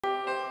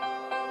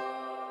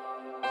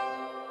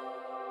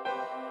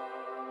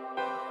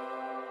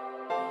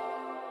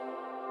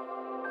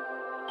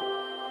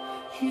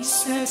He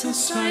sets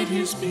aside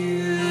his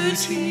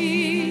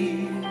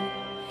beauty.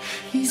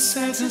 He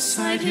sets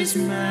aside his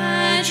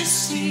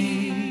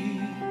majesty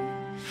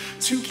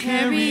to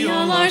carry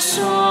all our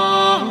sorrows,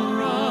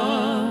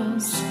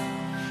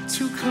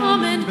 to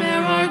come and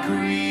bear our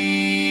griefs.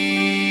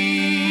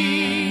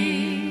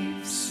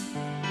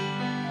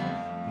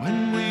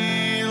 When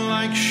we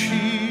like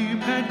sheep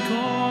had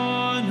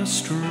gone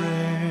astray,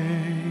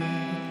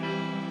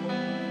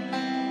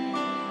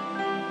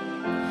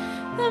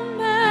 the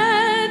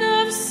man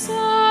of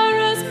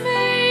sorrows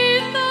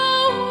made the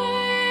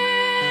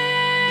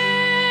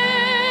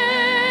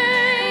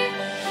way.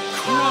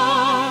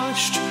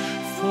 Crushed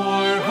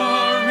for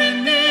our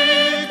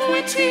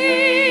iniquities,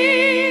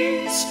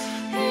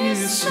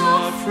 his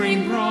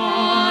suffering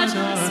brought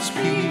us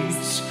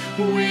peace.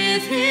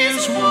 With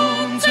his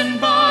wounds and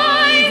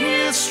by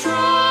his stripes,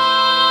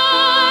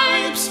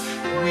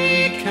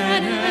 we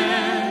can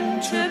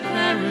enter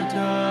paradise.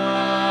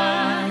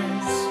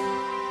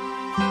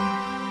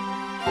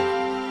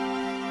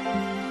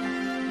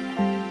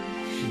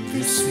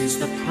 This is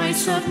the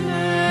price of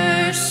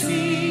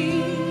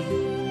mercy.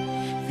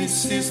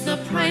 This is the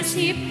price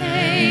he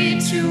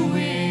paid to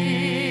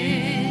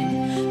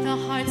win The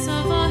hearts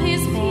of all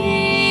his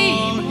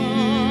people.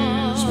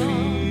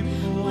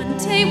 One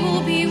day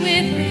we'll be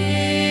with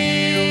him.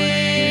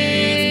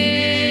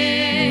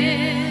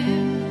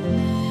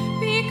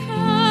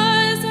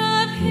 Because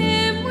of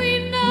him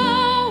we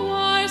know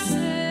our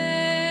sin.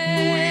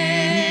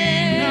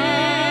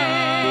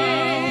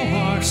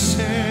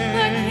 The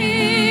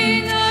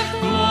King of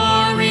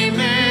Glory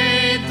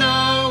made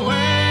the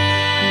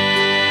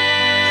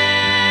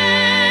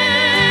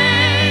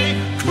way.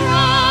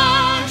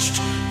 Crushed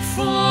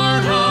for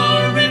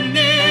our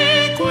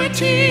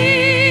iniquities,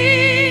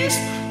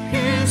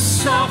 his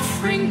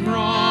suffering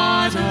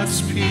brought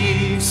us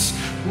peace.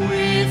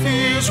 With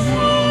his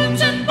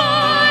wounds and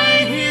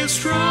by his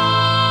stripes,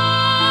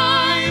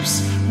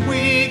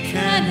 we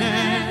can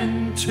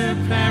enter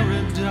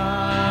paradise.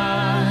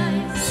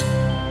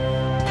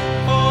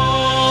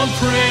 Oh,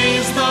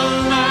 praise the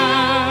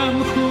Lamb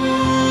who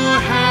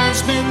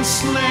has been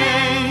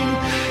slain.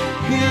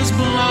 His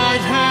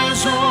blood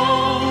has